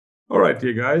All right,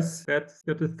 dear guys, let's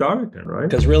get this started then, right?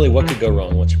 Because really, what could go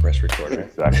wrong once you press record, right?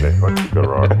 Exactly. What could go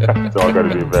wrong? It's all got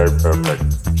to be very perfect.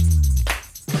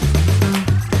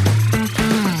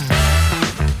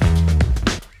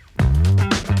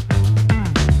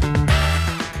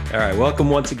 All right, welcome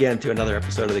once again to another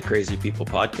episode of the Crazy People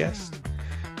Podcast.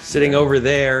 Sitting over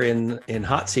there in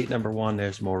hot seat number one,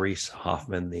 there's Maurice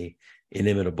Hoffman, the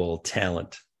inimitable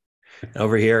talent. And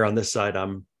over here on this side,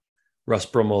 I'm Russ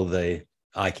Brummel, the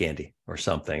eye candy or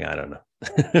something. I don't know.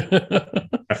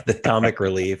 The comic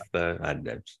relief. I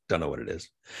don't know what it is.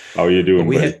 How are you doing,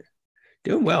 buddy?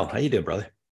 Doing well. How you doing, brother?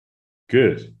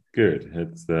 Good.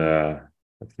 It's a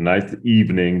nice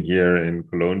evening here in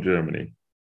Cologne, Germany.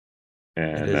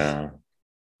 And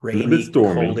rainy,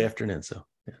 cold afternoon. So,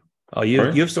 yeah. Oh, you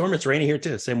have storm? It's rainy here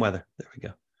too. Same weather. There we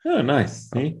go. Oh, nice.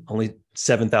 See? Only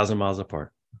 7,000 miles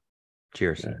apart.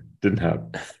 Cheers. Yeah, didn't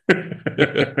happen.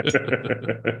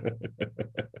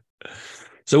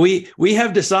 So we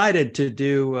have decided to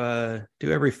do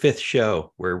every fifth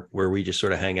show where we just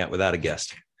sort of hang out without a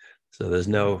guest. So there's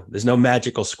no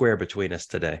magical square between us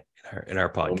today in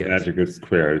our podcast. No magical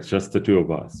square. It's just the two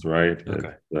of us, right?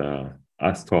 Okay. It's,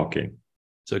 us talking.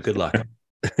 So good luck.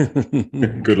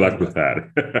 Good luck with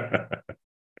that.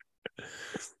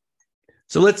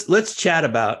 So let's chat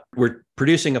about, we're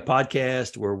producing a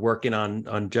podcast, we're working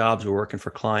on jobs, we're working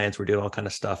for clients, we're doing all kind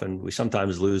of stuff, and we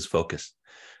sometimes lose focus.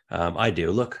 I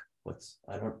do. Look, what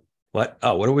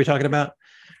are we talking about?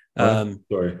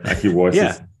 Sorry, I hear voices.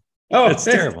 Yeah. Oh, it's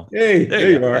terrible. Hey,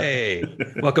 there you are. Hey,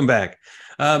 welcome back.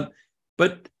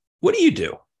 But what do you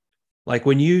do? Like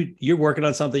when you're working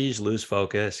on something, you just lose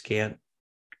focus, can't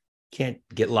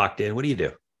get locked in. What do you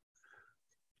do?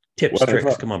 Tips,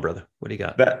 tricks. Come on, brother. What do you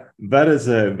got? That is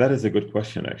a good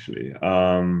question, actually.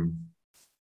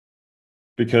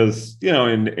 Because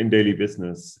in daily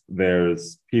business,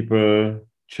 there's people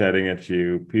chatting at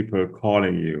you, people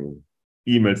calling you,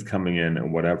 emails coming in,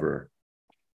 and whatever.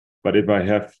 But if I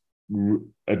have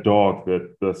a dog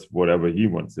that does whatever he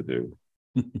wants to do,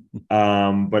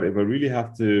 but if I really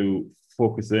have to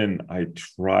focus in, I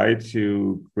try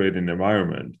to create an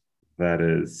environment that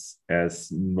is as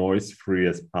noise-free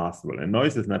as possible. And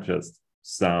noise is not just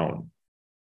sound.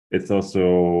 It's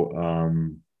also,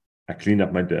 I clean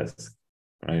up my desk,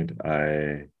 right?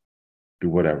 I do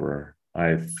whatever.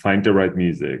 I find the right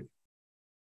music.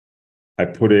 I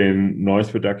put in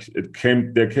noise reduction.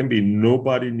 There can be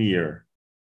nobody near.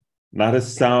 Not a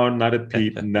sound, not a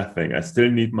peep, nothing. I still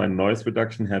need my noise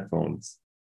reduction headphones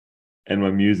and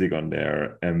my music on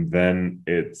there. And then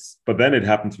it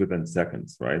happens within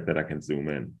seconds, right? That I can zoom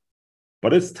in.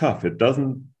 But it's tough. It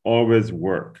doesn't always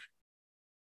work.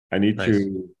 I need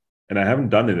to, and I haven't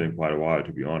done it in quite a while,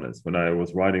 to be honest. When I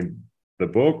was writing the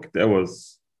book,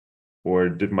 or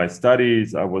did my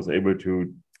studies, I was able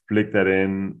to flick that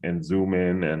in and zoom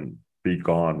in and be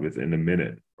gone within a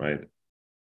minute, right?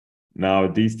 Now,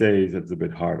 these days, it's a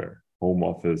bit harder. Home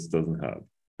office doesn't help.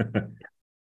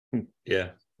 Yeah.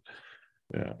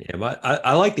 But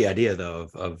I like the idea, though,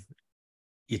 of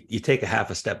you take a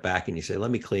half a step back and you say, let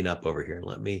me clean up over here.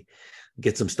 Let me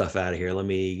get some stuff out of here. Let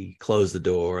me close the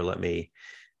door. Let me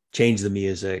change the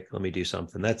music. Let me do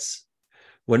something. That's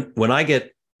when I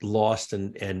get lost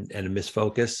and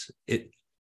misfocus,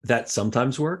 that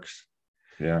sometimes works.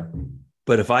 Yeah.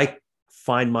 But if I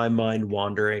find my mind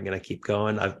wandering and I keep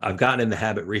going, I've gotten in the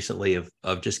habit recently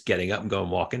of just getting up and going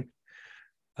walking.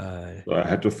 So I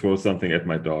had to throw something at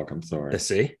my dog. I'm sorry.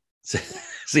 See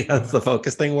how the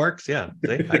focus thing works? Yeah.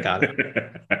 See, I got it.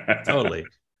 Totally.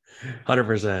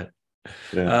 100%.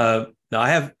 Yeah. Now I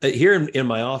have here in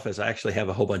my office, I actually have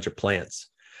a whole bunch of plants.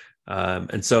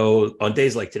 And so on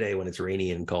days like today, when it's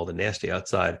rainy and cold and nasty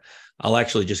outside, I'll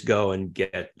actually just go and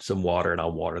get some water and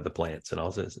I'll water the plants, and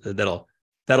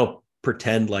that'll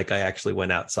pretend like I actually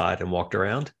went outside and walked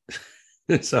around.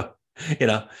 So,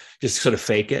 just sort of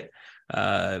fake it.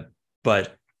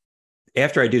 But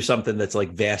after I do something that's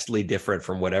like vastly different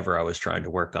from whatever I was trying to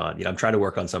work on, I'm trying to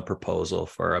work on some proposal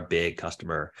for a big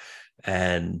customer,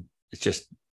 and it's just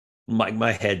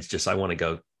my head's just, I want to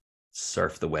go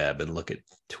surf the web and look at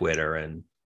Twitter and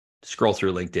scroll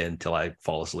through LinkedIn till I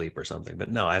fall asleep or something. But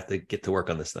no, I have to get to work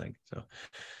on this thing. So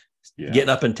getting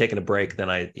up and taking a break,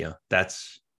 then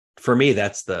that's, for me,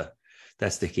 that's the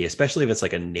key, especially if it's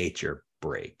like a nature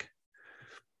break.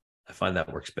 I find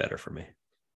that works better for me.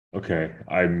 Okay.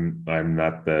 I'm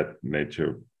not that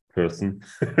nature person.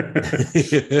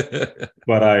 But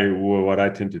what I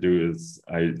tend to do is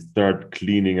I start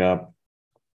cleaning up,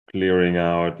 clearing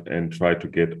out, and try to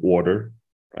get order.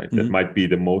 Right. Mm-hmm. That might be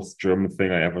the most German thing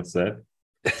I ever said.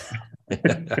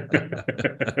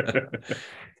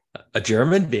 A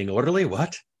German being orderly?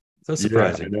 What? So Yeah, I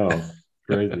surprising. know.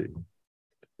 Crazy.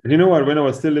 You know what? When I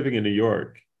was still living in New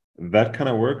York, that kind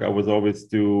of work I was always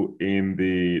do in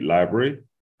the library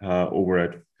over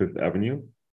at Fifth Avenue,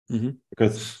 Mm-hmm.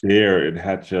 because there it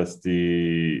had just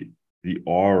the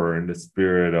aura and the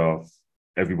spirit of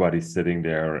everybody sitting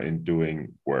there and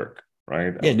doing work,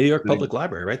 right? I Yeah, was New York sitting, Public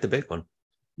Library, right? The big one.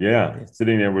 yeah, Yeah.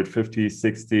 sitting there with 50,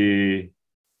 60,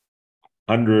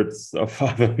 hundreds of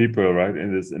other people, right,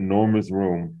 in this enormous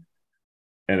room,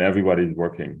 and everybody's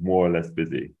working, more or less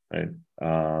busy, right?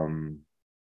 Um,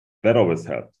 that always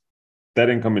helped. That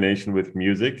in combination with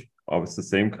music, always the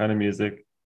same kind of music,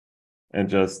 and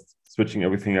just switching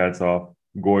everything else off,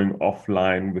 going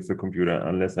offline with the computer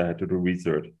unless I had to do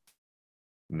research.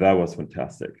 That was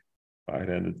fantastic, right?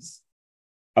 And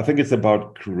I think it's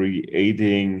about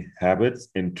creating habits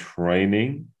and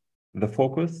training the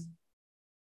focus.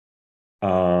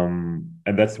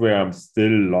 And that's where I'm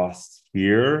still lost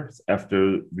here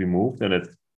after we moved, and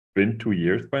it's been 2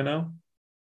 years by now,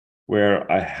 where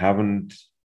I haven't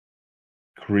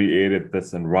created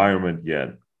this environment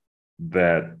yet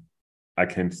that I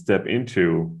can step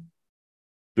into,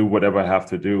 do whatever I have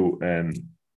to do, and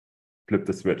flip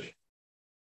the switch.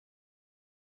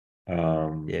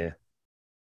 Yeah.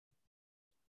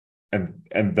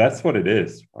 And that's what it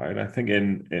is, right? I think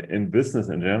in business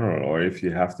in general, or if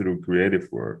you have to do creative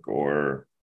work or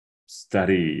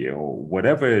study or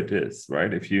whatever it is,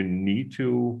 right? If you need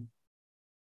to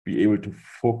be able to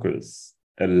focus,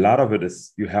 a lot of it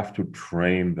is you have to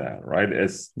train that, right?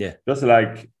 It's just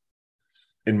like,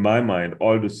 in my mind,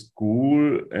 all the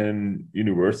school and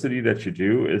university that you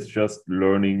do is just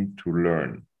learning to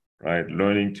learn, right?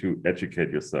 Learning to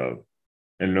educate yourself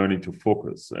and learning to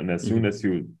focus. And as soon as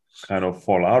you kind of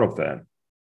fall out of that,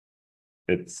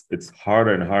 it's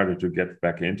harder and harder to get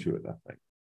back into it, I think.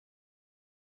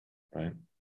 Right.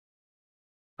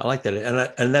 I like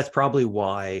that. And that's probably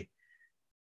why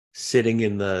sitting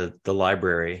in the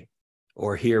library,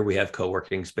 or here we have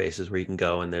co-working spaces where you can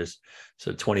go and there's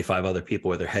 25 other people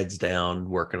with their heads down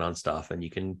working on stuff, and you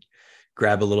can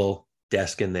grab a little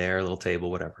desk in there, a little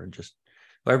table, whatever, and just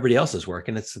while everybody else is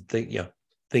working, it's the thing,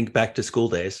 think back to school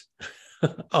days.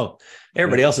 Oh,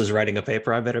 everybody else is writing a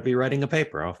paper, I better be writing a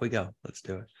paper. Off we go. Let's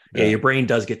do it. Yeah, your brain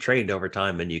does get trained over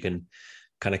time, and you can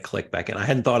kind of click back in. I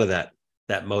hadn't thought of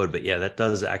that mode, but yeah, that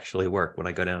does actually work when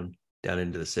I go down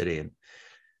into the city and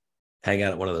hang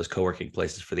out at one of those co-working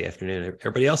places for the afternoon.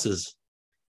 Everybody else is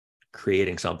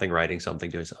creating something, writing something,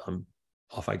 doing something.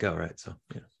 Off I go, right? So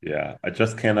yeah, I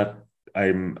just cannot.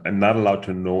 I'm not allowed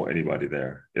to know anybody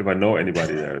there. If I know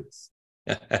anybody there, it's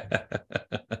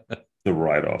the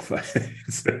write-off.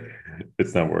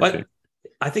 It's not working. But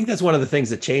I think that's one of the things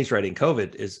that changed right in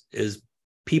COVID is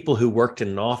people who worked in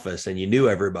an office and you knew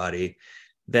everybody,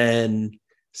 then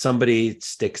somebody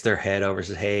sticks their head over and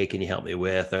says, hey, can you help me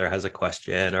with, or has a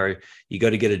question, or you go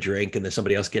to get a drink and there's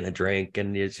somebody else getting a drink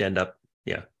and you just end up,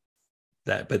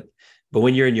 that. But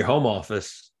when you're in your home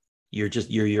office, you're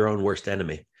your own worst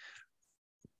enemy.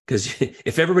 Because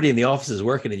if everybody in the office is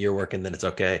working and you're working, then it's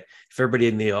okay. If everybody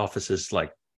in the office is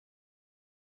like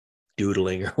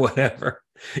doodling or whatever,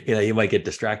 you might get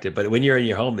distracted. But when you're in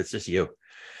your home, it's just you.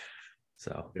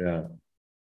 So yeah,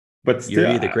 but still, you're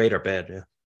either great or bad. Yeah.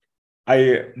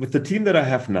 With the team that I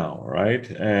have now, right,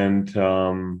 and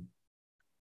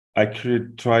I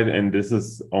could try, and this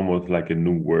is almost like a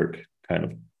new work kind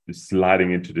of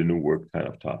sliding into the new work kind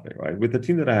of topic, right? With the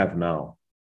team that I have now,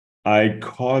 I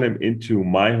call them into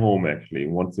my home actually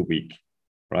once a week,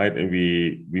 right? And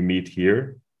we meet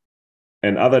here.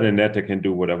 And other than that, they can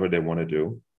do whatever they want to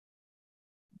do.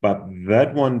 But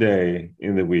that one day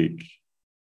in the week,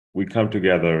 we come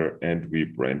together and we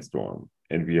brainstorm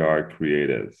and we are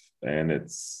creative. And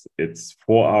it's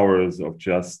 4 hours of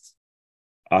just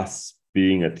us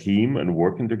being a team and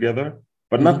working together,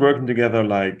 but not working together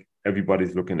like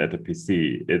everybody's looking at the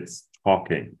PC. It's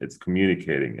talking, it's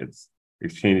communicating, it's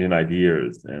exchanging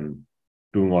ideas and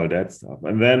doing all that stuff.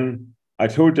 And then I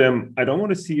told them, I don't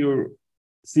want to see you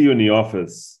in the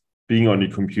office being on your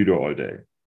computer all day.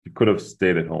 You could have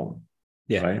stayed at home.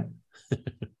 Yeah. Right.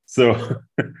 So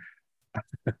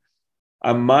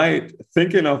I might,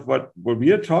 thinking of what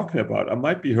we are talking about, I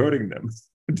might be hurting them,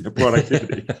 their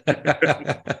productivity.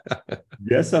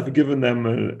 Yes, I've given them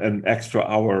an extra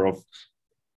hour of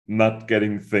not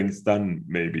getting things done,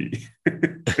 maybe.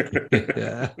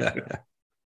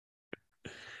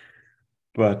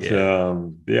 But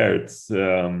it's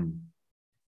and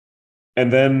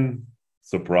then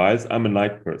surprise, I'm a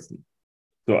night person,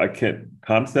 so I can't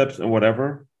concepts and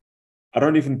whatever. I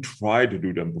don't even try to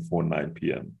do them before 9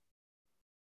 p.m.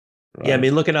 Right? Yeah, I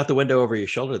mean, looking out the window over your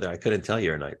shoulder there, I couldn't tell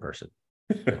you're a night person.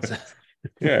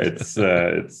 Yeah, it's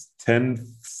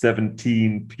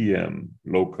 10:17 p.m.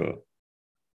 local,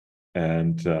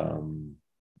 and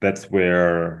that's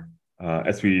where,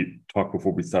 as we talked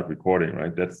before we start recording,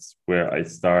 right? That's where I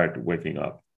start waking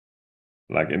up.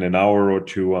 Like in an hour or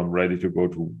two, I'm ready to go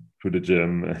to the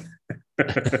gym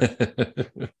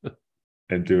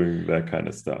and doing that kind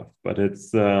of stuff. But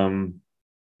it's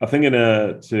I think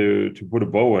to put a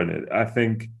bow in it, I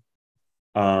think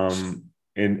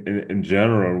in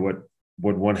general,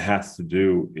 what one has to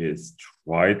do is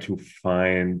try to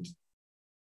find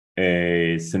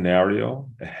a scenario,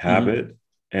 a habit,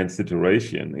 and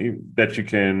situation that you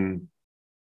can,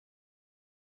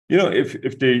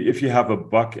 if you have a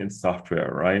bug in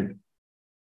software, right?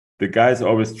 The guys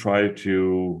always try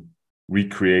to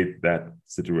recreate that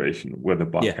situation where the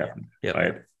bug happened,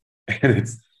 right? And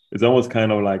it's almost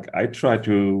kind of like I try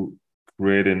to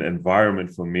create an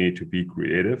environment for me to be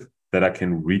creative that I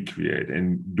can recreate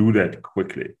and do that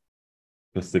quickly.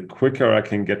 Because the quicker I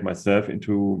can get myself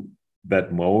into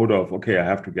that mode of, okay, I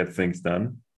have to get things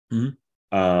done,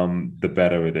 the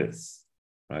better it is,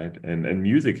 right? And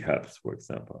music helps, for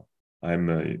example. I'm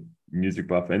a music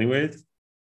buff anyways,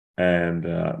 and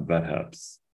that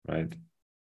helps, right?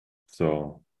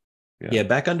 So, yeah.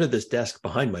 Back under this desk,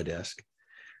 behind my desk,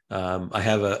 I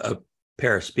have a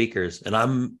pair of speakers, and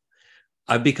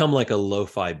I've become like a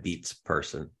lo-fi beats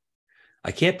person.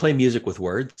 I can't play music with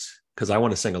words because I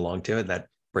want to sing along to it. That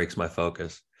breaks my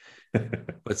focus.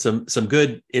 But some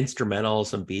good instrumental,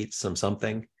 some beats,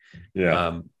 something.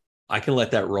 Yeah. I can let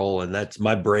that roll, and that's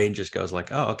my brain just goes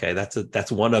like, oh, okay,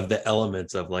 that's one of the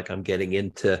elements of like I'm going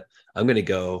to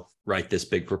go write this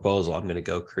big proposal. I'm going to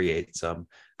go create some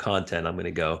content. I'm going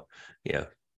to go,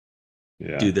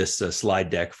 do this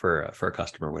slide deck for a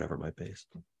customer, whatever it might be.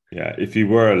 Yeah, if you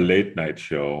were a late night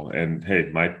show, and hey,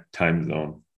 my time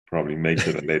zone probably makes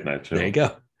it a late night show. There you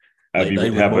go. We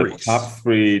would have a top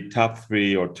three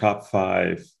or top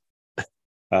five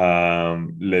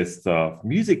list of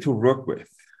music to work with.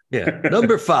 Yeah.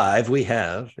 Number 5, we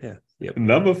have. Yeah. Yep.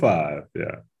 Number 5.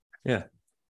 Yeah. Yeah.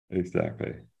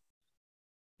 Exactly.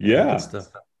 Yeah.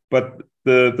 But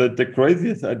the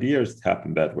craziest ideas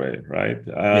happen that way, right?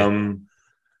 And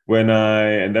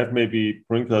that maybe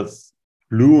brings us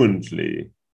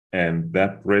fluently, and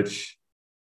that bridge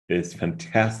is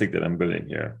fantastic that I'm building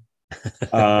here.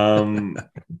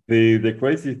 The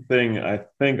crazy thing I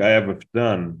think I ever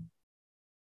done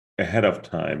ahead of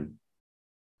time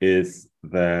is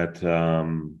that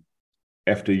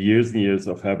after years and years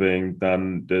of having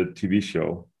done the TV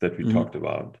show that we talked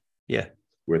about,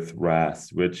 with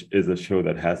Russ, which is a show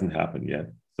that hasn't happened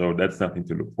yet, so that's nothing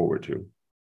to look forward to,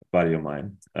 buddy of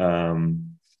mine,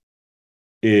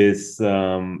 is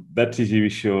that TV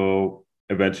show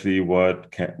eventually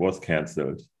was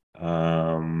canceled.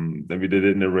 Then we did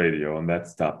it in the radio, and that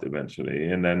stopped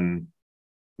eventually, and then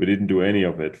we didn't do any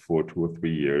of it for 2 or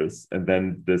 3 years, and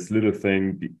then this little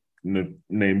thing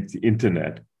named the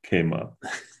internet came up.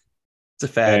 It's a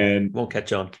fad, and won't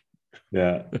catch on.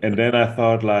 Yeah, and then I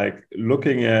thought, like,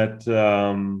 looking at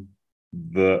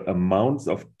the amounts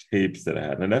of tapes that I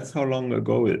had, and that's how long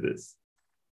ago it is.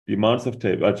 The amounts of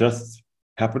tape, I just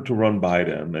happened to run by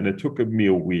them, and it took me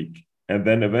a week, and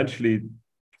then eventually,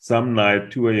 some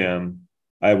night, 2 a.m.,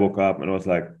 I woke up and was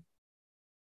like,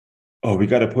 oh, we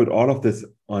got to put all of this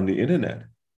on the internet.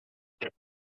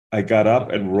 I got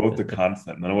up and wrote the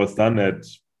concept, and I was done at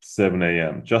 7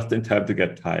 a.m., just in time to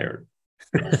get tired.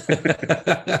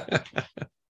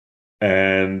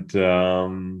 And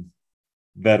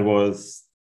that was,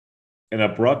 and I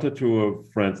brought it to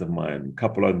friends of mine, a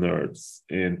couple of nerds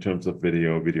in terms of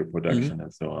video production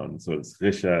and so on. So it's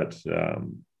Richard,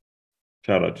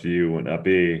 shout out to you, and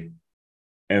Abe.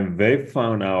 And they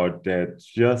found out that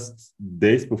just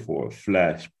days before,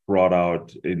 Flash brought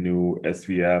out a new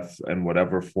SVF and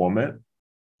whatever format,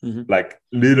 like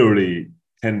literally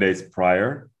 10 days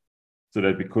prior, so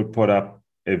that we could put up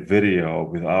a video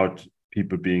without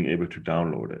people being able to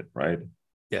download it, right?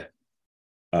 Yeah.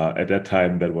 At that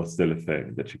time, that was still a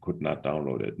thing that you could not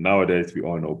download it. Nowadays, we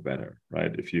all know better,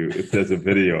 right? If there's a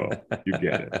video, you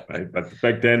get it, right? But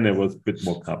back then, it was a bit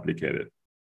more complicated.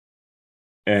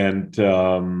 And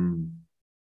so,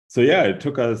 yeah, it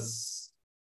took us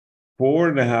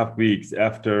 4.5 weeks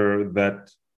after that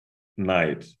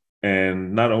night.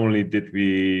 And not only did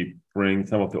we bring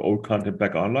some of the old content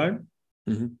back online,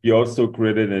 he also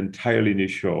created an entirely new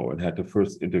show and had the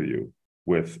first interview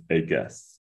with a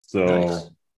guest. So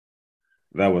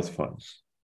that was fun.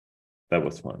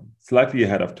 Slightly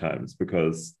ahead of times,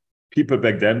 because people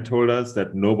back then told us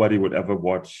that nobody would ever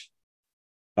watch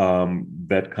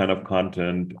that kind of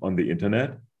content on the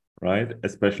internet, right?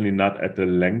 Especially not at the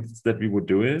lengths that we would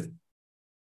do it.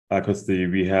 Because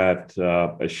we had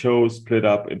a show split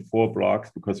up in 4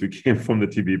 blocks because we came from the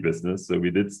TV business. So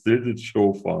we still did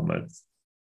show formats.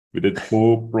 We did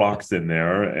 4 blocks in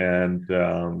there, and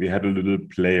we had a little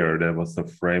player that was a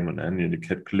frame, and you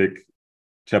could click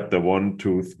chapter 1,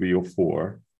 2, 3, or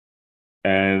 4.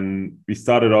 And we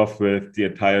started off with the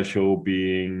entire show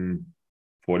being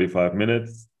 45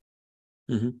 minutes.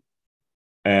 Mm-hmm.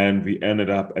 And we ended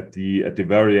up at the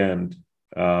very end.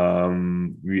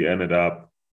 We ended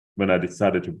up, when I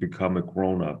decided to become a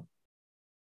grown-up,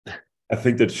 I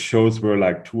think that shows were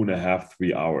like 2.5,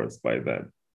 3 hours by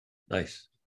then. Nice.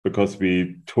 Because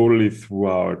we totally threw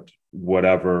out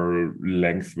whatever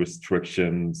length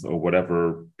restrictions or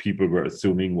whatever people were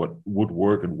assuming what would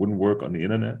work and wouldn't work on the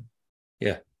internet.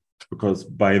 Yeah. Because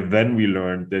by then we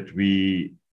learned that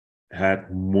we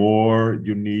had more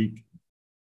unique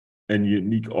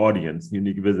audience,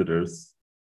 unique visitors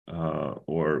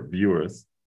or viewers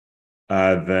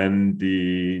than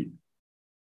the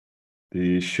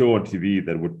show on TV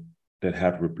that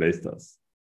had replaced us,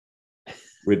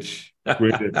 which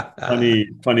created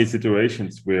funny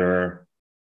situations where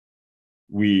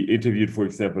we interviewed, for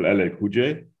example, LL Cool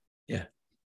J,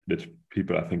 that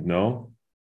people I think know,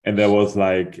 and there was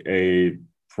like a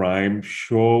prime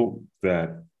show,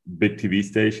 that big TV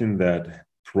station that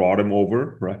brought him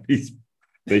over, right?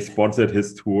 They sponsored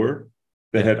his tour.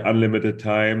 They had unlimited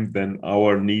time. Then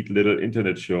our neat little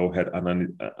internet show had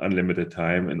unlimited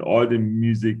time, and all the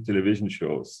music television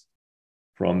shows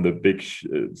from the big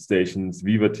stations,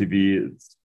 Viva TV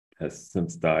has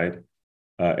since died,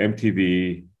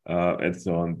 MTV, and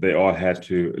so on. They all had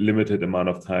to limited amount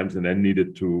of times, and then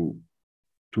needed to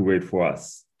wait for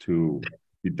us to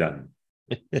be done,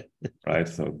 right?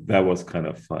 So that was kind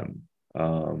of fun.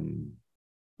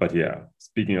 But yeah,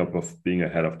 speaking of being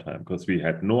ahead of time, because we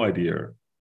had no idea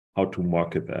how to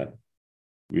market that.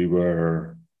 We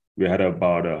had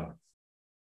about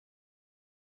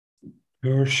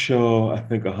per show, I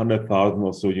think 100,000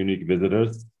 or so unique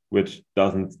visitors, which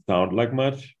doesn't sound like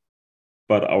much,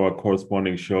 but our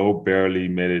corresponding show barely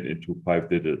made it into 5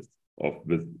 digits of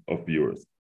viewers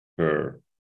as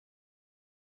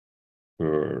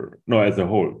a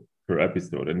whole per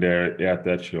episode. And they had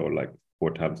that show like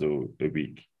 4 times a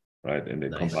week, right? And they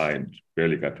combined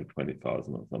barely got to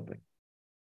 20,000 or something.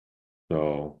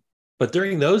 So, but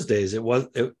during those days, there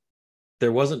wasn't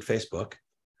Facebook,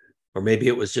 or maybe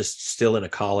it was just still in a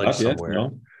college somewhere,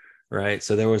 no. Right?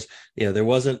 So there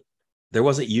wasn't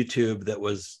YouTube that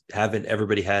was having,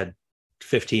 everybody had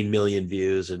 15 million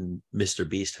views and Mr.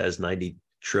 Beast has 90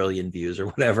 trillion views or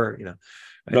whatever, Right?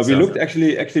 No, we looked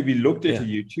we looked into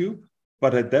Yeah. YouTube,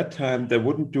 but at that time they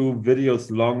wouldn't do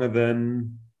videos longer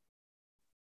than,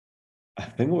 I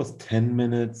think it was 10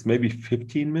 minutes, maybe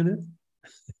 15 minutes.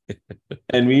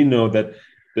 And we know that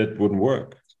wouldn't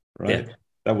work, right? Yeah.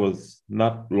 That was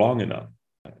not long enough.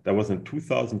 That was in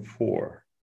 2004.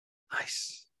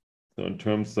 Nice. So in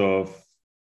terms of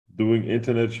doing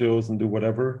internet shows and do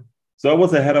whatever. So I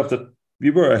was we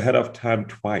were ahead of time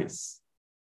twice.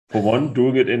 For one,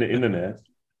 doing it in the internet.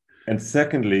 And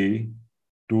secondly,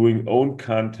 doing own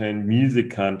content,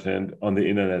 music content on the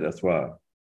internet as well.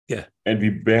 Yeah. And we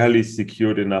barely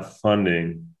secured enough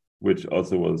funding, which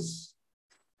also was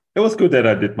good that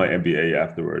I did my MBA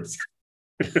afterwards.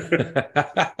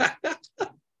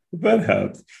 That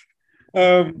helped.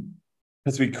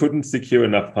 Because we couldn't secure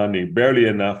enough funding, barely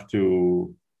enough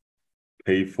to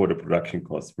pay for the production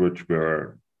costs, which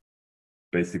were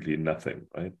basically nothing,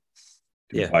 right?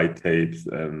 To buy tapes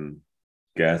and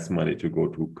gas money to go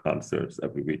to concerts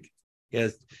every week.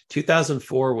 Yes,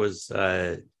 2004 was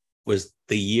the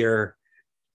year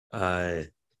that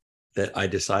I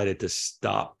decided to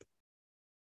stop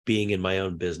being in my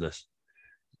own business.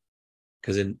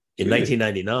 Because in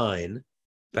 1999,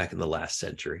 back in the last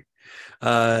century,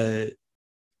 I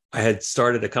had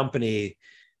started a company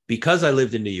because I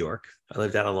lived in New York. I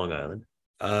lived out on Long Island.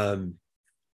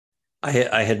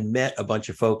 I had met a bunch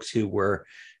of folks who were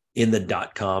in the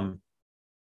 .com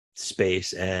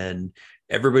space, and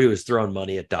everybody was throwing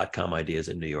money at .com ideas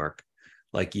in New York.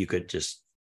 Like you could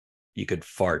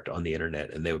fart on the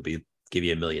internet and they would give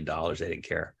you $1 million. They didn't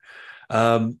care.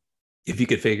 If you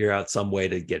could figure out some way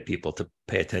to get people to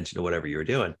pay attention to whatever you were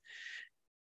doing.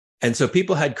 And so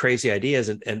people had crazy ideas,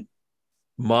 and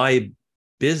my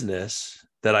business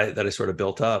that I sort of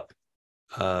built up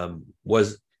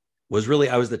was really,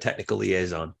 I was the technical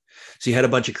liaison. So you had a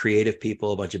bunch of creative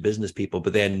people, a bunch of business people,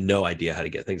 but they had no idea how to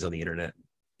get things on the internet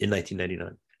in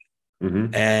 1999.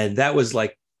 Mm-hmm. And that was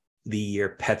like the year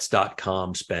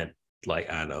pets.com spent like,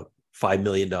 I don't know, $5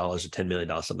 million or $10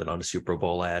 million, something on a Super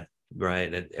Bowl ad,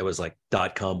 right? And it was like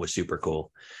 .com was super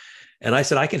cool. And I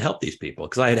said, I can help these people,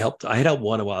 because I had helped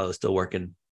one while I was still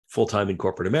working full-time in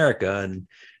corporate America.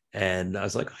 And I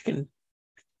was like,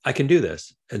 I can do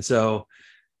this. And so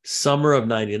summer of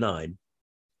 99,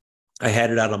 I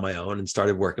had it out on my own and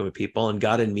started working with people and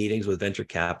got in meetings with venture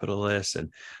capitalists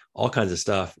and all kinds of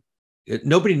stuff.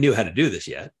 Nobody knew how to do this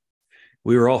yet.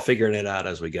 We were all figuring it out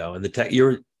as we go.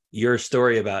 And your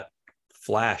story about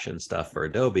Flash and stuff for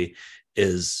Adobe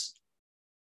is,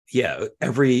 yeah,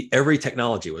 every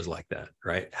technology was like that,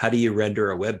 right? How do you render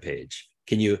a web page?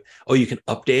 You can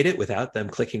update it without them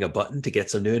clicking a button to get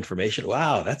some new information.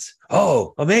 Wow, that's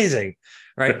amazing,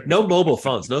 right? No mobile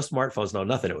phones, no smartphones, no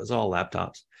nothing. It was all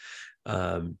laptops,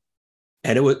 and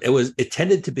it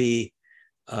tended to be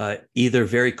either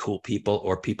very cool people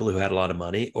or people who had a lot of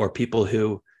money or people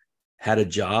who had a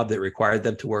job that required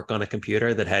them to work on a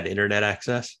computer that had internet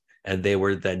access, and they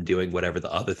were then doing whatever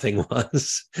the other thing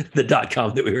was, the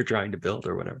 .com that we were trying to build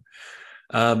or whatever.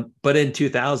 But in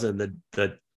 2000,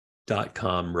 the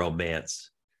 .com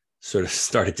romance sort of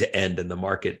started to end and the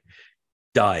market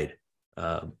died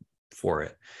for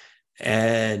it.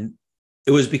 And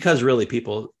it was because really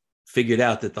people figured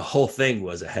out that the whole thing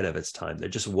was ahead of its time.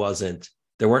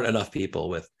 There weren't enough people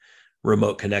with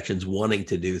remote connections wanting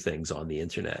to do things on the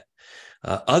internet,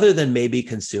 other than maybe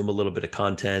consume a little bit of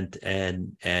content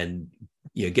and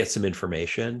get some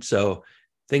information. So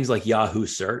things like Yahoo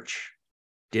search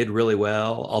did really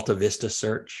well. Alta Vista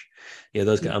search,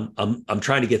 those. I'm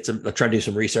trying to do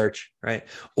some research, right?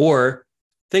 Or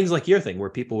things like your thing, where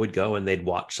people would go and they'd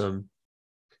watch some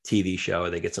TV show or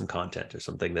they get some content or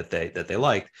something that they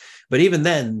liked. But even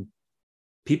then,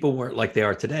 people weren't like they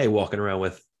are today, walking around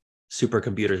with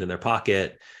supercomputers in their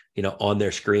pocket, on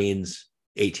their screens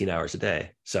 18 hours a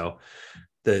day. So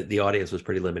the audience was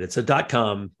pretty limited. So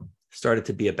 .com started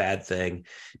to be a bad thing.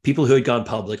 People who had gone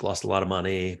public lost a lot of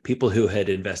money. People who had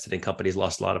invested in companies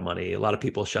lost a lot of money. A lot of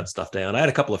people shut stuff down. I had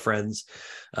a couple of friends,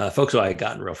 folks who I had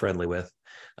gotten real friendly with,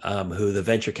 who the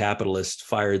venture capitalists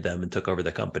fired them and took over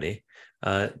the company.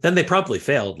 Then they promptly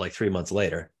failed like 3 months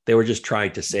later. They were just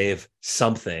trying to save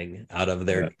something out of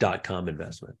their .com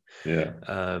investment.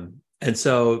 Yeah. And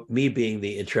so me being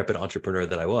the intrepid entrepreneur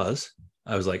that I was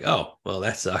like, oh, well,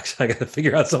 that sucks. I got to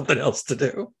figure out something else to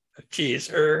do. Geez,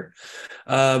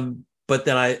 but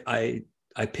then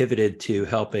I pivoted to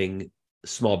helping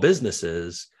small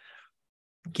businesses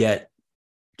get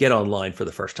online for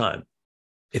the first time.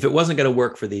 If it wasn't going to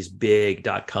work for these big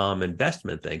 .com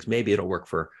investment things, maybe it'll work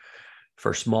for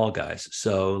small guys.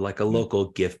 So like a local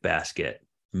gift basket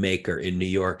maker in New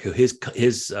York, who his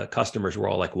customers were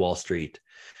all like Wall Street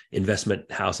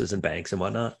investment houses and banks and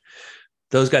whatnot.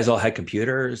 Those guys all had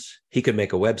computers. He could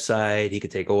make a website. He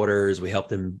could take orders. We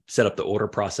helped him set up the order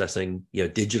processing,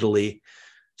 digitally,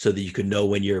 so that you could know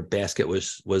when your basket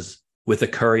was with a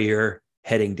courier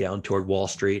heading down toward Wall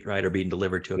Street, right, or being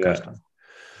delivered to a customer.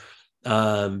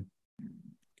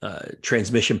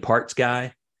 Transmission parts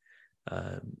guy,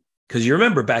 because you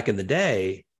remember back in the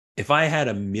day, if I had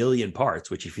 1 million parts,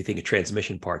 which if you think of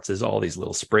transmission parts, there's all these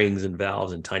little springs and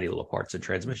valves and tiny little parts and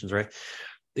transmissions, right?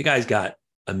 The guy's got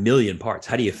 1 million parts.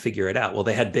 How do you figure it out? Well,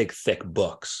 they had big, thick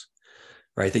books,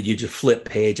 right, that you just flip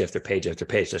page after page after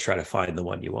page to try to find the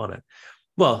one you wanted.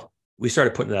 Well, we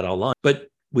started putting that online, but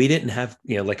we didn't have,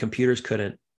 like computers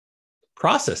couldn't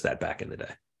process that back in the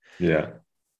day. Yeah.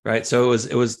 Right. So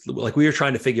it was like we were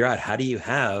trying to figure out, how do you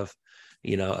have,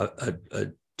 a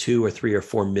 2 or 3 or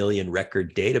 4 million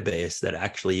record database that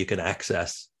actually you can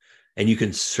access and you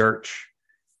can search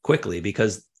quickly,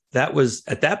 because that was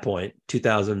at that point,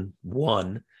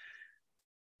 2001,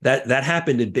 that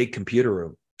happened in big computer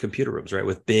rooms, right?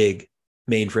 With big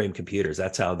mainframe computers.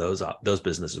 That's how those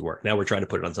businesses work. Now we're trying to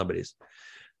put it on somebody's,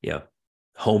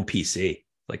 home PC.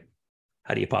 Like,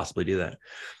 how do you possibly do that?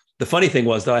 The funny thing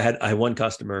was, though, I had one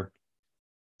customer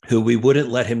who we wouldn't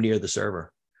let him near the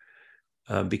server,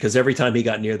 because every time he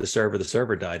got near the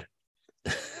server died.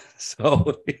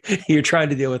 So you're trying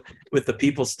to deal with the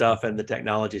people stuff and the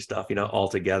technology stuff, all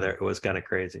together. It was kind of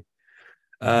crazy.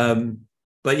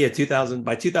 But yeah,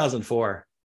 by 2004,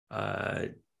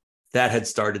 that had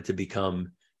started to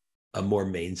become a more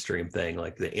mainstream thing.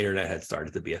 Like the internet had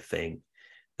started to be a thing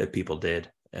that people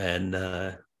did. And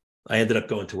I ended up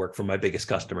going to work for my biggest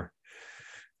customer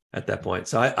at that point.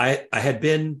 So I had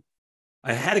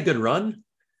a good run.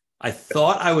 I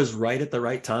thought I was right at the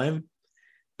right time.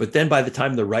 But then by the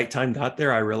time the right time got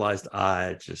there, I realized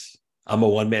I'm a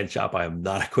one-man shop. I am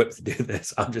not equipped to do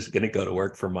this. I'm just going to go to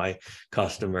work for my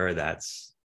customer.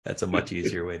 That's a much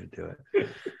easier way to do it.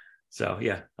 So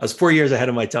yeah, I was 4 years ahead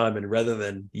of my time. And rather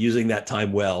than using that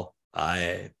time well,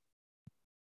 I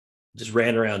just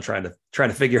ran around trying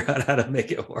to figure out how to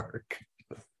make it work.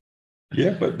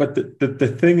 Yeah, but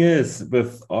the thing is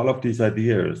with all of these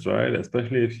ideas, right?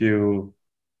 Especially if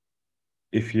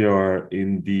you're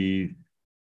in the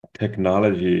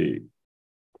technology,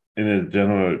 in a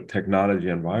general technology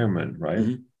environment, right?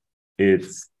 Mm-hmm.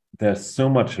 It's there's so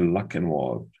much luck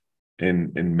involved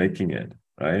in making it,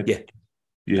 right? Yeah.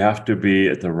 You have to be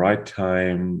at the right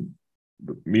time,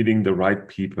 meeting the right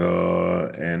people,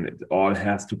 and it all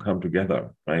has to come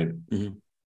together, right? Mm-hmm.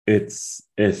 It's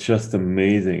just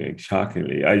amazing and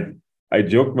shockingly. I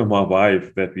joked with my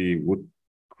wife that we would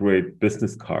create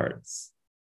business cards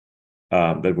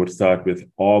that would start with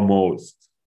almost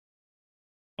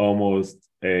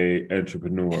a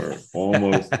entrepreneur,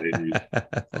 almost a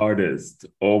artist,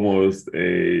 almost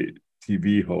a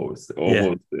TV host, Yeah.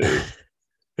 almost a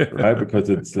right, because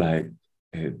it's like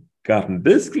it gotten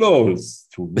this close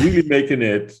to really making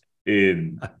it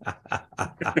in.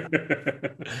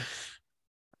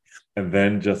 And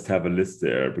then just have a list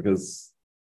there because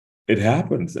it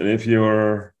happens. And if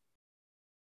you're,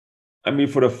 I mean,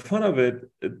 for the fun of it,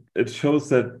 it shows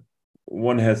that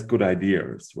one has good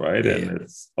ideas, right? Yeah. And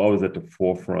it's always at the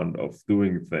forefront of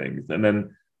doing things. And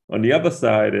then on the other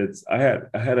side, it's I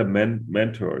had a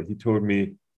mentor. He told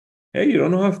me, hey, you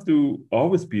don't have to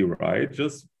always be right.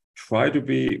 Just try to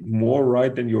be more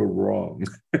right than you're wrong.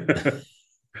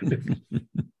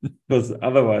 Because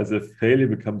otherwise, if failure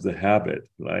becomes a habit,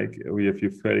 like if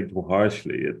you're failing too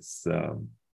harshly,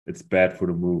 it's bad for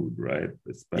the mood, right?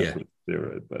 It's bad Yeah. for the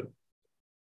spirit. But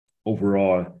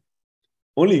overall,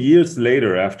 only years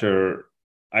later, after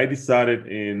I decided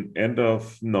in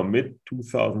mid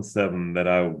 2007 that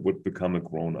I would become a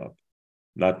grown up,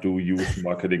 not do youth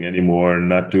marketing anymore,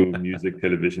 not do music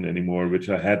television anymore, which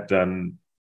I had done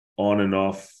on and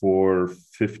off for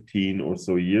 15 or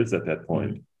so years at that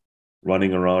point. Mm-hmm.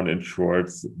 Running around in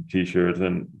shorts, t-shirts,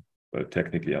 and well,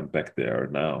 technically I'm back there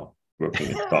now working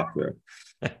in software.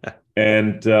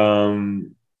 And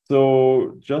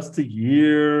so just a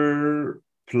year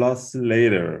plus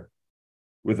later,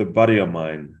 with a buddy of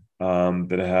mine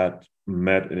that I had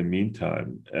met in the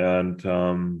meantime,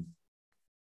 and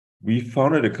we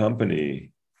founded a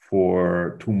company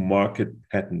to market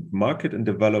and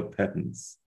develop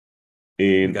patents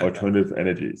in alternative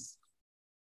energies.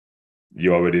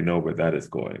 You already know where that is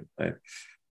going, right?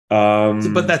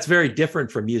 But that's very different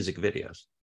from music videos,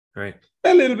 right?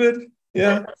 A little bit,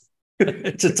 yeah.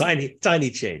 It's a tiny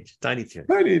change. Tiny change.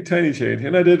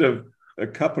 And I did a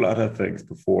couple other things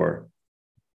before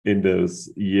in those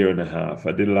year and a half.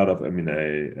 I did a lot of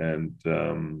M&A and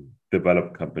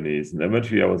developed companies. And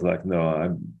eventually I was like, no,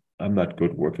 I'm not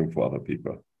good working for other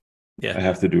people. Yeah. I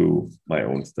have to do my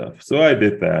own stuff. So I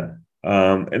did that.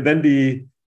 And then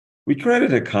we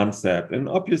created a concept, and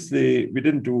obviously we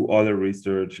didn't do all the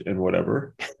research and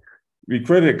whatever. We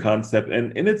created a concept,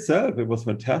 and in itself, it was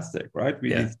fantastic, right?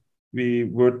 We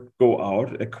would go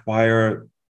out, acquire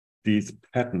these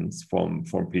patents from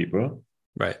people,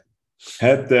 right?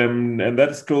 Help them, and that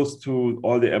is close to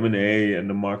all the M&A and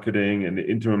the marketing and the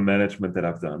interim management that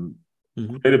I've done.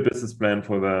 Mm-hmm. Create a business plan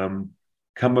for them,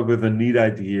 come up with a neat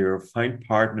idea, find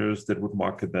partners that would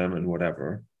market them and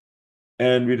whatever.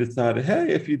 And we decided, hey,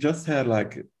 if you just had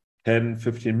like 10,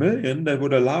 15 million, that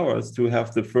would allow us to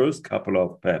have the first couple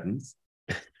of patents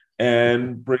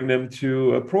and bring them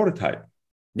to a prototype,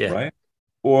 right?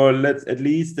 Or let's at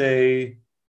least a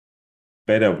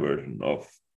beta version of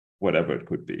whatever it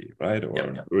could be, right? Or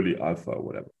an early alpha or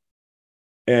whatever.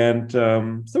 And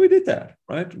so we did that,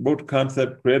 right? Wrote a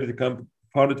concept, created a company,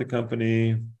 founded the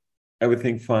company,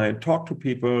 everything fine, talked to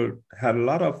people, had a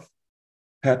lot of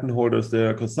patent holders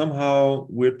there because somehow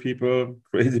weird people,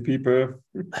 crazy people,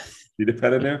 see the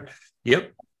pattern there?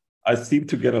 Yep. I seem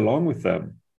to get along with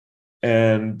them.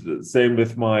 And same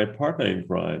with my partner in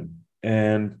crime.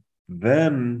 And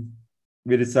then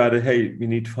we decided, hey, we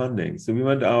need funding. So we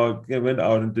went out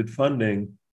and did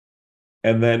funding.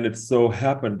 And then it so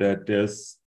happened that there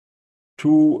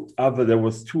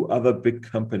was two other big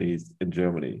companies in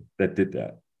Germany that did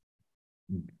that.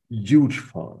 Huge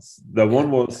funds. The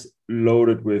one was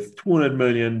loaded with 200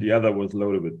 million, the other was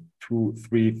loaded with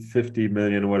 350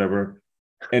 million, whatever.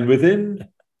 And within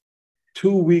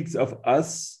 2 weeks of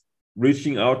us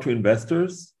reaching out to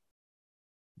investors,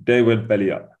 they went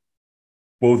belly up.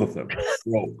 Both of them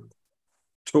broke,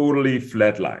 totally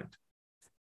flatlined.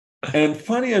 And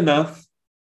funny enough,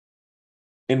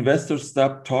 investors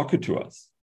stopped talking to us.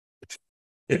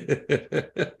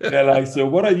 They're like, so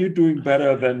what are you doing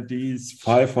better than these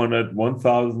 500,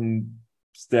 1,000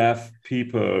 staff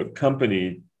people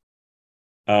company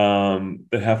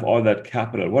that have all that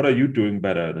capital. What are you doing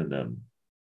better than them?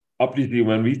 Obviously,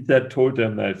 when we told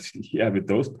them that, yeah, with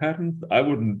those patents, I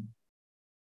wouldn't.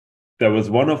 There was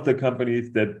one of the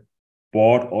companies that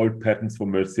bought all patents for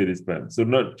Mercedes-Benz. So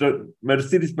not just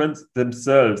Mercedes-Benz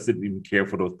themselves didn't even care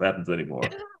for those patents anymore.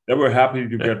 They were happy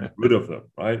to get rid of them,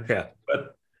 right? Yeah.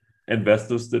 But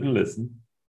investors didn't listen,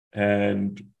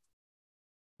 and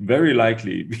very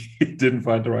likely we didn't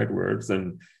find the right words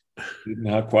and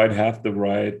didn't quite have the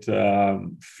right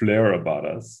flair about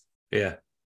us. Yeah.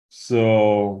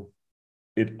 So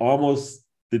it almost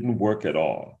didn't work at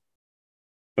all.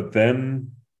 But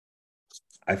then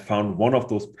I found one of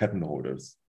those patent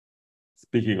holders.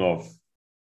 Speaking of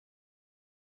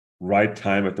right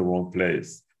time at the wrong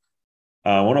place,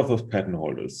 one of those patent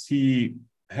holders, he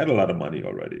had a lot of money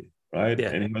already, right? Yeah.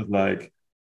 And he was like,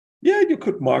 yeah, you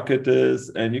could market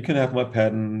this and you can have my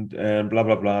patent and blah,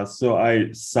 blah, blah. So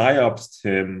I psyopsed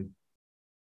him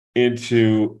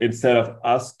into, instead of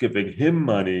us giving him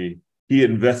money, he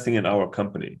investing in our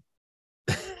company.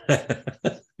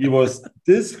 He was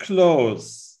this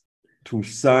close to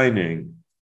signing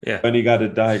when he got a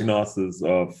diagnosis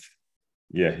of,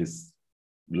 his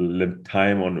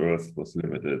time on earth was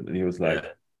limited. And he was like,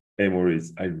 hey,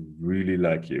 Maurice, I really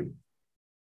like you.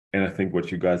 And I think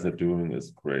what you guys are doing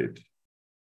is great.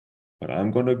 But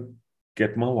I'm going to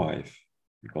get my wife.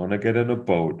 We're going to get in a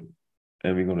boat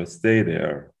and we're going to stay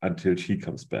there until she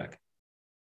comes back.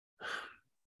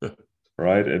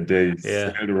 Right? And they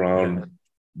sailed around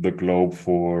the globe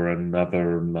for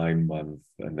another 9 months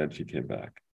and then she came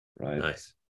back. Right?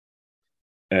 Nice.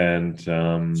 And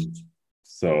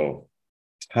so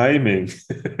timing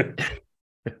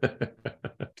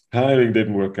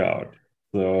didn't work out.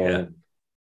 So,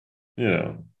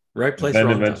 right place, then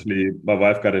wrong eventually time. My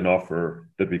wife got an offer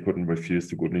that we couldn't refuse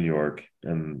to go to New York,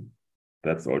 and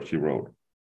that's all she wrote.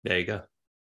 There you go.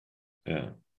 Yeah.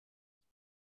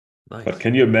 Nice. But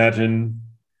can you imagine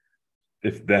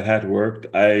if that had worked?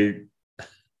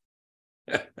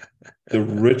 The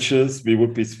riches we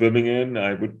would be swimming in,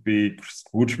 I would be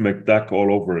Scrooge McDuck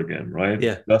all over again, right?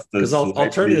 Yeah. Because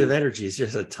alternative energy is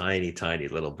just a tiny, tiny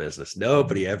little business.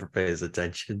 Nobody ever pays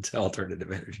attention to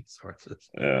alternative energy sources.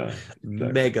 Yeah.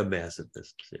 Exactly. Mega massive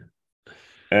business. Yeah.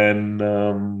 And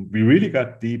we really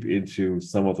got deep into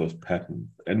some of those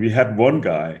patents. And we had one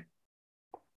guy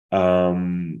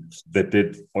that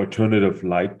did alternative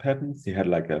light patents. He had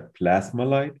like a plasma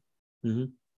light. Mm-hmm.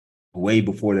 Way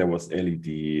before there was LED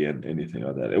and anything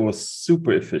like that. It was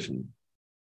super efficient.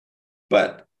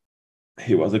 But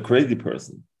he was a crazy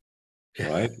person,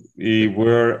 right? We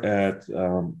were at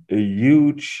a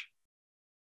huge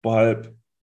bulb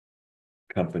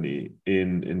company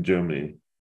in Germany,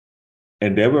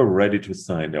 and they were ready to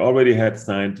sign. They already had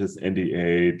signed this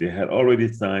NDA. They had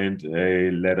already signed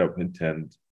a letter of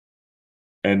intent.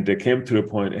 And they came to the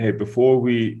point, hey, before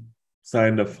we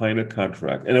sign the final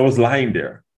contract, and it was lying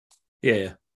there.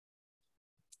 Yeah.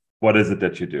 What is it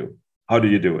that you do? How do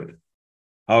you do it?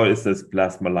 How is this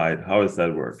plasma light? How does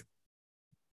that work?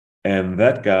 And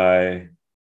that guy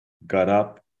got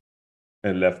up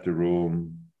and left the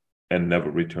room and never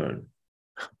returned.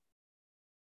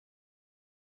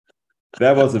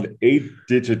 That was an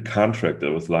 8-digit contract that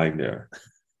was lying there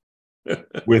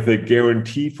with a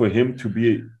guarantee for him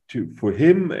for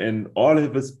him and all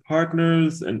of his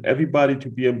partners and everybody to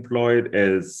be employed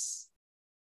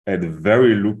at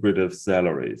very lucrative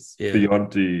salaries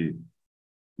beyond the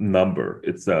number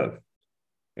itself.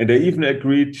 And they even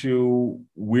agreed to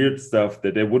weird stuff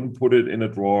that they wouldn't put it in a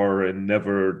drawer and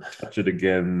never touch it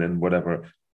again and whatever.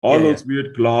 All those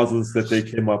weird clauses that they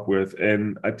came up with.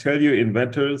 And I tell you,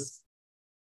 inventors,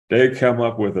 they come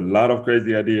up with a lot of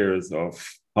crazy ideas of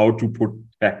how to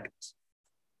protect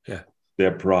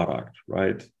their product,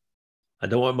 right? I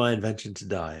don't want my invention to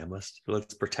die.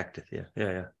 Let's protect it.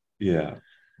 Yeah.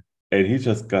 And he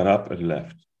just got up and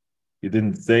left. He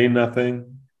didn't say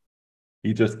nothing.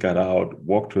 He just got out,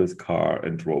 walked to his car,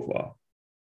 and drove off.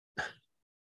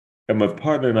 And my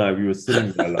partner and I, we were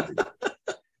sitting there like,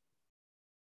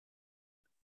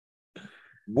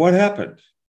 what happened?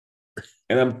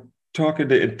 And I'm talking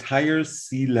the entire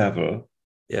C-level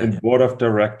and board of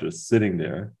directors sitting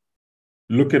there,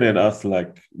 looking at us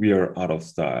like we are out of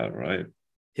style, right?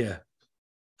 Yeah.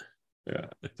 So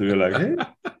we're like, hey.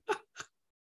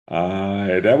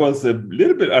 That was a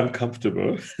little bit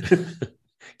uncomfortable.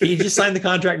 Can you just sign the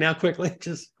contract now quickly?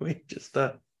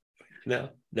 No,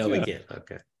 we can't.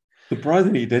 Okay.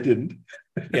 Surprisingly, they didn't.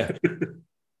 Yeah.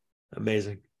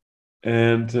 Amazing.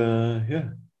 And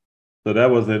so that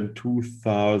was in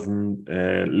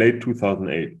late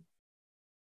 2008.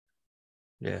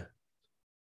 Yeah.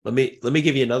 Let me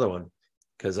give you another one,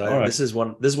 because All right. this is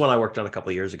one I worked on a couple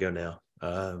of years ago now.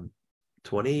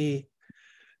 20,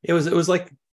 it was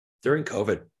like during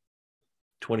COVID,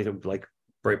 20, like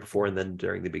right before and then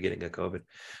during the beginning of COVID.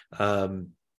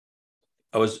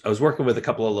 I was working with a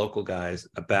couple of local guys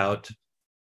about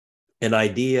an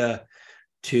idea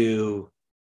to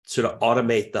sort of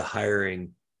automate the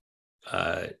hiring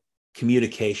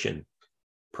communication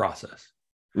process.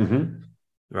 Mm-hmm.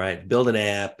 Right? Build an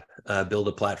app, build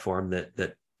a platform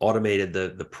that automated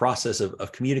the process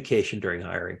of communication during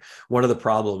hiring. One of the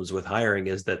problems with hiring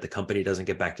is that the company doesn't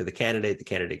get back to the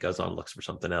candidate goes on, looks for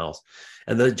something else.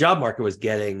 And the job market was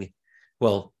getting,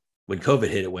 well, when COVID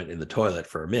hit, it went in the toilet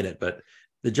for a minute, but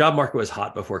the job market was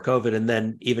hot before COVID. And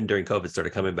then even during COVID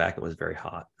started coming back, it was very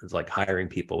hot. It was like hiring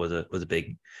people was a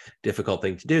big, difficult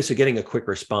thing to do. So getting a quick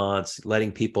response,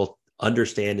 letting people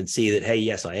understand and see that, hey,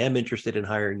 yes, I am interested in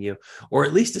hiring you, or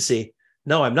at least to see,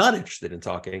 no, I'm not interested in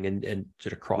talking, and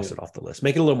sort of cross it off the list,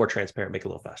 make it a little more transparent, make it a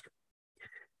little faster.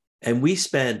 And we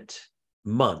spent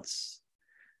months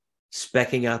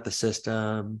speccing out the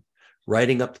system,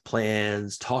 writing up the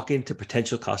plans, talking to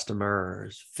potential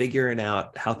customers, figuring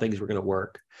out how things were going to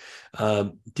work,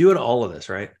 doing all of this,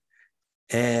 right?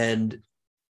 And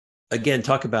again,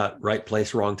 talk about right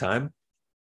place, wrong time.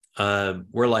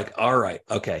 We're like, all right,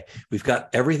 okay, we've got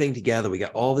everything together. We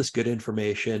got all this good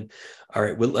information. All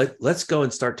right, well, let's go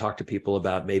and start talk to people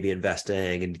about maybe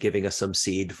investing and giving us some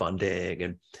seed funding,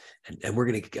 and we're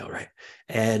going to go right.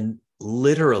 And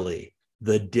literally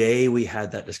the day we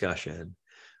had that discussion,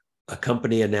 a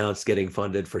company announced getting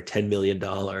funded for $10 million,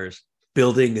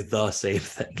 building the same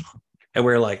thing. And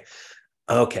we're like,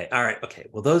 okay, all right, okay,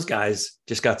 well, those guys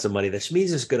just got some money. This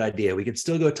means it's a good idea. We can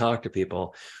still go talk to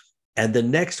people. And the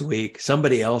next week,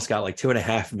 somebody else got like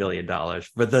 $2.5 million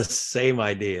for the same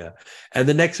idea. And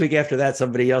the next week after that,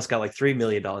 somebody else got like $3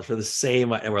 million for the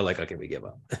same. And we're like, okay, we give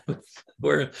up.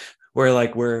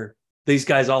 These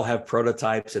guys all have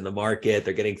prototypes in the market.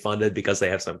 They're getting funded because they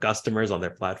have some customers on their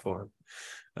platform.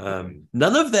 None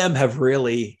of them have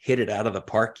really hit it out of the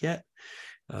park yet.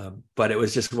 But it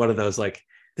was just one of those, like,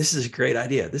 this is a great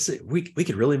idea. We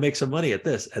could really make some money at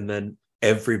this. And then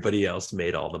everybody else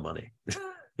made all the money.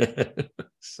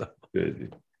 So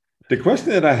Good. The question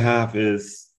that I have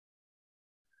is,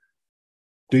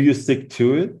 do you stick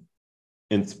to it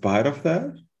in spite of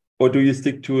that, or do you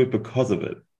stick to it because of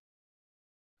it?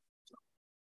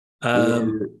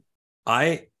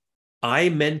 I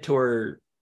mentor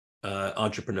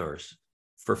entrepreneurs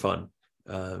for fun.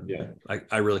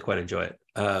 I really quite enjoy it.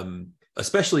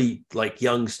 Especially like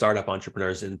young startup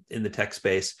entrepreneurs in the tech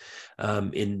space,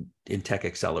 in tech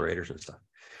accelerators and stuff.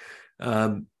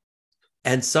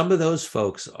 And some of those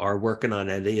folks are working on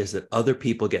ideas that other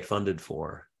people get funded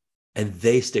for, and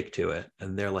they stick to it.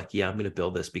 And they're like, yeah, I'm going to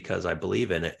build this because I believe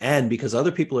in it, and because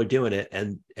other people are doing it.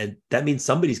 And that means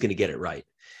somebody's going to get it right.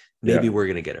 Maybe we're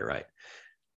going to get it right.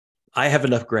 I have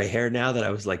enough gray hair now that I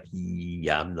was like,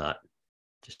 yeah, I'm not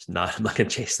going to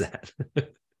chase that.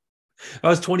 If I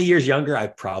was 20 years younger, I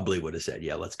probably would have said,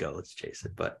 yeah, let's go, let's chase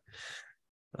it. But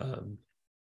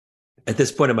at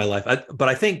this point in my life,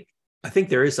 I think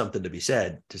there is something to be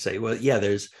said to say, well, yeah,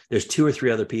 there's 2 or 3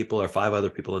 other people or 5 other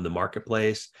people in the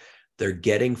marketplace. They're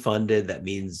getting funded. That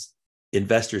means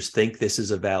investors think this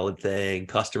is a valid thing.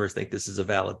 Customers think this is a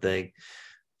valid thing.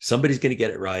 Somebody's going to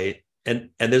get it right.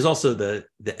 And there's also the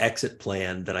exit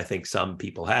plan that I think some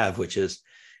people have, which is,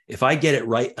 if I get it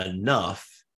right enough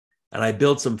and I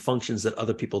build some functions that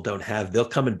other people don't have, they'll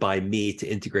come and buy me to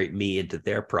integrate me into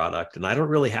their product. And I don't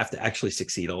really have to actually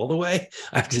succeed all the way.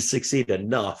 I have to succeed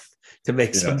enough to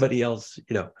make somebody else,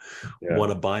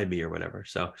 want to buy me or whatever.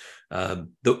 So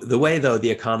the way, though,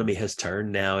 the economy has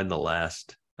turned now in the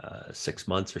last 6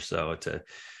 months or so to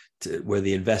where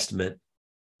the investment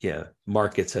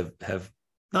markets have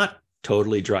not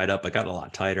totally dried up, but got a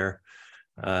lot tighter.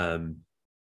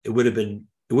 It would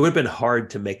have been hard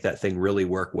to make that thing really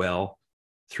work well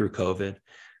through COVID.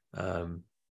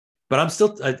 But I'm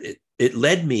still, it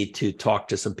led me to talk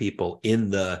to some people in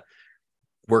the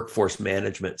workforce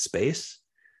management space.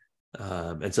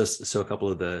 And so a couple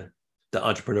of the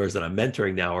entrepreneurs that I'm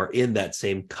mentoring now are in that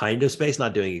same kind of space,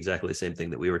 not doing exactly the same thing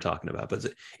that we were talking about, but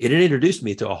it introduced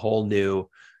me to a whole new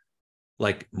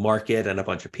like market and a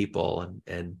bunch of people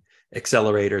and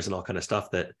accelerators and all kind of stuff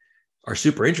that are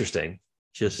super interesting.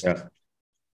 Just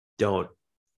don't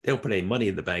put any money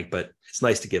in the bank, but it's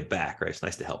nice to give back, right? It's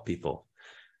nice to help people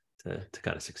to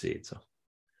kind of succeed. So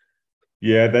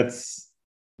that's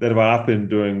what I've been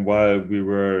doing while we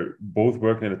were both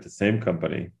working at the same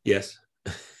company. Yes.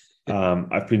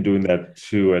 I've been doing that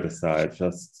too at the side,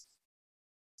 just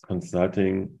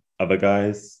consulting other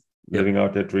guys living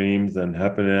out their dreams and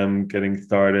helping them getting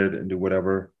started and do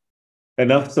whatever.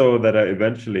 Enough so that I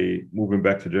eventually, moving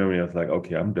back to Germany, I was like,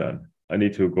 okay, I'm done. I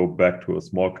need to go back to a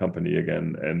small company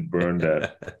again and burn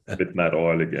that midnight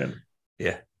oil again.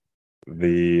 Yeah.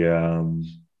 The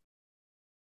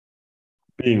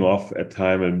being off at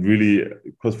time and really,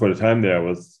 because for the time there I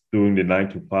was doing the 9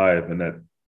 to 5, and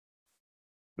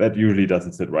that usually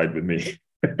doesn't sit right with me.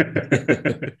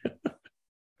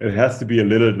 It has to be a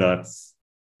little nuts,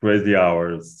 crazy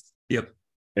hours. Yep.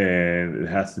 And it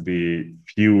has to be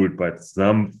fueled by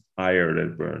some fire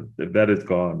that burns. If that is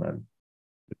gone, man,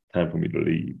 it's time for me to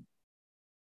leave.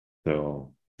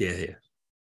 So yeah.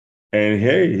 And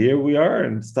hey, here we are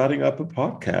and starting up a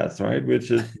podcast, right? Which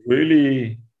is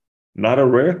really not a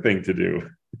rare thing to do.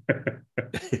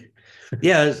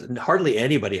 Yeah, hardly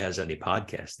anybody has any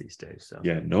podcasts these days. So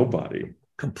yeah, nobody.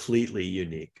 Completely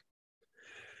unique.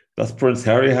 Does Prince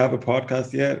Harry have a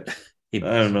podcast yet? I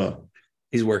don't know.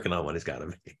 He's working on one. He's got to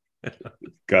be. It's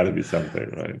got to be something,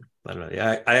 right? I don't know.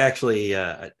 Yeah, I actually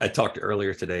I talked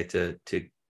earlier today to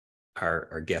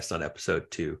our guest on episode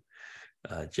 2,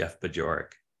 Jeff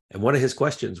Bajorek, and one of his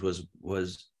questions was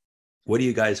what do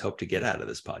you guys hope to get out of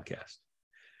this podcast?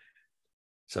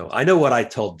 So I know what I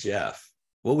told Jeff.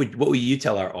 What would you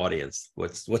tell our audience?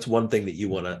 What's one thing that you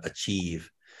want to achieve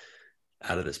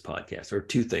out of this podcast, or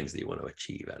 2 things that you want to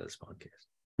achieve out of this podcast?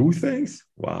 2 things?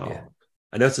 Wow. Yeah.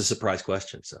 I know it's a surprise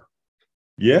question. So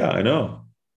yeah, I know.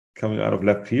 Coming out of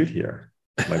left field here.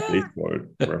 My baseball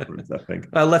reference, I think.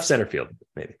 Left center field,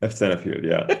 maybe. Left center field,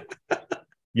 yeah.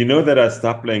 You know that I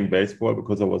stopped playing baseball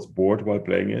because I was bored while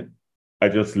playing it. I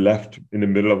just left in the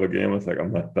middle of a game. I was like,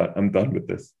 I'm not done. I'm done with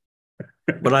this.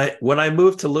 When I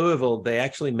moved to Louisville, they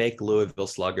actually make Louisville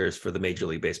sluggers for the Major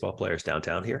League Baseball players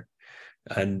downtown here.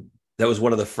 And that was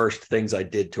one of the first things I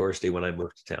did touristy when I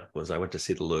moved to town, was I went to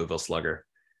see the Louisville Slugger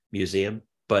Museum.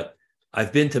 But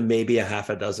I've been to maybe a half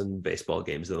a dozen baseball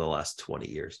games in the last 20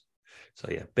 years. So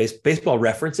yeah, baseball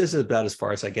references is about as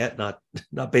far as I get, not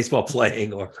baseball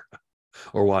playing or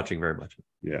watching very much.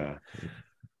 Yeah.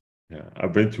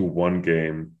 I've been to one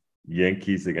game,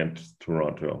 Yankees against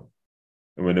Toronto.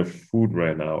 And when the food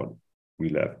ran out, we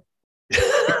left.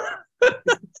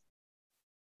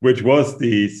 Which was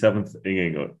the 7th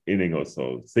inning or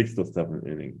so, 6th or 7th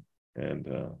inning. And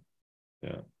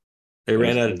yeah. They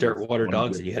ran out of dirt water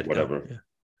dogs and you had to whatever. go.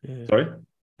 Yeah. Sorry?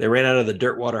 They ran out of the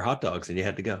dirt water hot dogs and you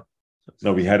had to go.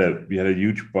 No, we had a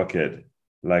huge bucket,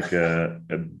 like a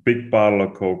big bottle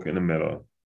of Coke in the middle.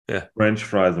 Yeah. French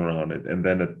fries around it, and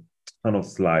then a ton of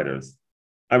sliders.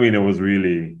 I mean, it was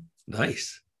really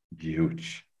nice.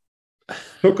 Huge.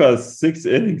 Took us 6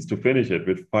 innings to finish it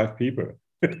with 5 people.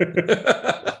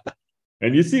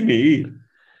 And you see me eat.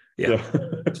 Yeah.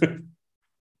 So,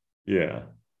 yeah.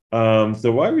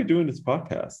 So why are we doing this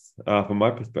podcast? From my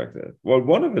perspective, well,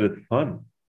 one of it is fun,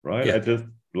 right? Yeah. I just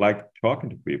like talking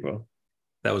to people.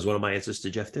 That was one of my answers to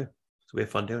Jeff too. So we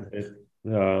have fun doing it.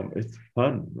 It's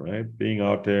fun, right? Being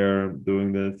out there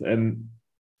doing this, and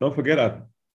don't forget, I've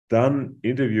done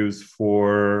interviews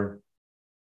for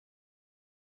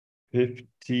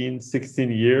 15,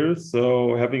 16 years.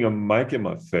 So having a mic in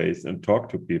my face and talk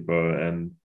to people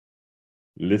and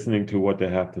listening to what they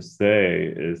have to say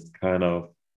is kind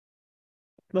of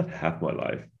not half my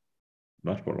life,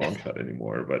 not for a long shot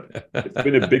anymore, but it's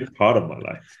been a big part of my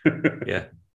life. Yeah.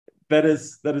 That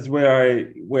is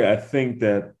where I think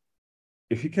that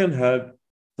if you can help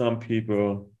some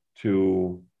people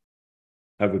to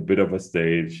have a bit of a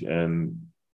stage and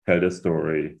tell their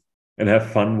story and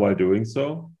have fun while doing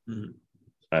so,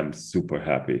 I'm super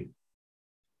happy.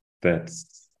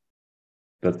 That's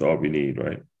all we need,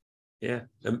 right? Yeah.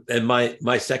 And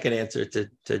my second answer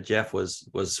to Jeff was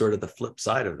sort of the flip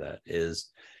side of that, is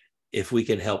if we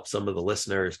can help some of the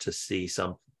listeners to see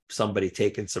somebody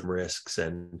taking some risks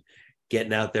and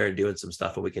getting out there and doing some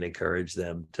stuff, and we can encourage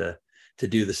them to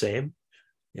do the same.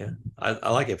 Yeah.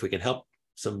 I like it. If we can help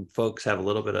some folks have a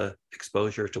little bit of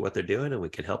exposure to what they're doing, and we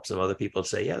can help some other people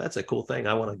say, yeah, that's a cool thing.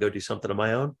 I want to go do something of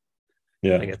my own.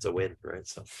 Yeah. I think it's a win, right?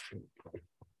 So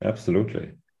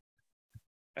Absolutely.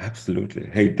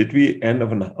 Hey, did we end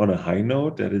on a high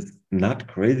note that is not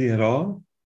crazy at all?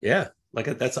 Yeah,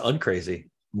 like that's uncrazy.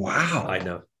 Wow. I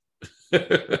know.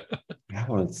 That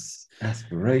was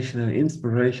aspiration and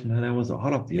inspiration, and that was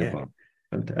all of the above.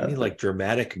 Fantastic. I mean, like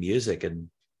dramatic music and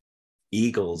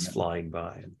eagles flying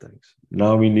by and things.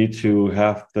 Now we need to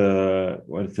have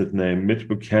what is his name, Mitch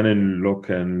Buchanan look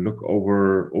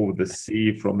over the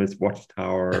sea from his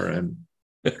watchtower and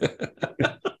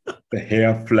the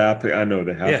hair flapping. I know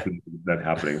the hair flap is not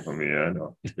happening for me. I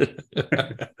know.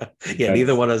 Yeah,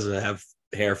 neither one of us have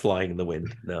hair flying in the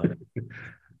wind. No.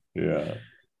 Yeah.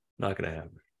 Not going to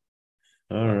happen.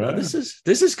 All right. This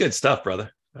is good stuff,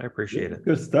 brother. I appreciate it.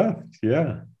 Good stuff.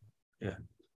 Yeah. Yeah.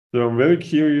 So I'm very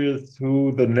curious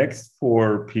who the next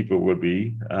 4 people will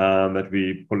be that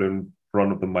we pull in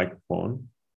front of the microphone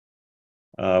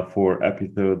for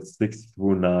episodes 6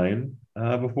 through 9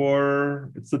 before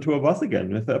it's the 2 of us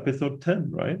again with episode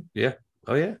 10, right? Yeah.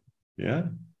 Oh, yeah. Yeah.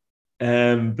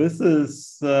 And this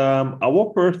is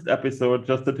our first episode,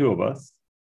 just the 2 of us,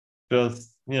 just,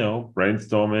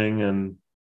 brainstorming and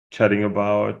chatting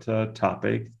about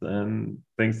topics and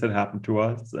things that happened to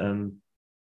us and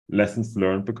lessons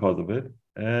learned because of it.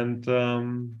 And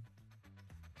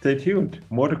stay tuned.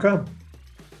 More to come.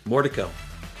 More to come.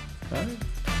 All right.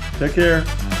 Take care.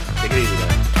 Take it easy,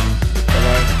 guys.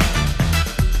 Bye-bye.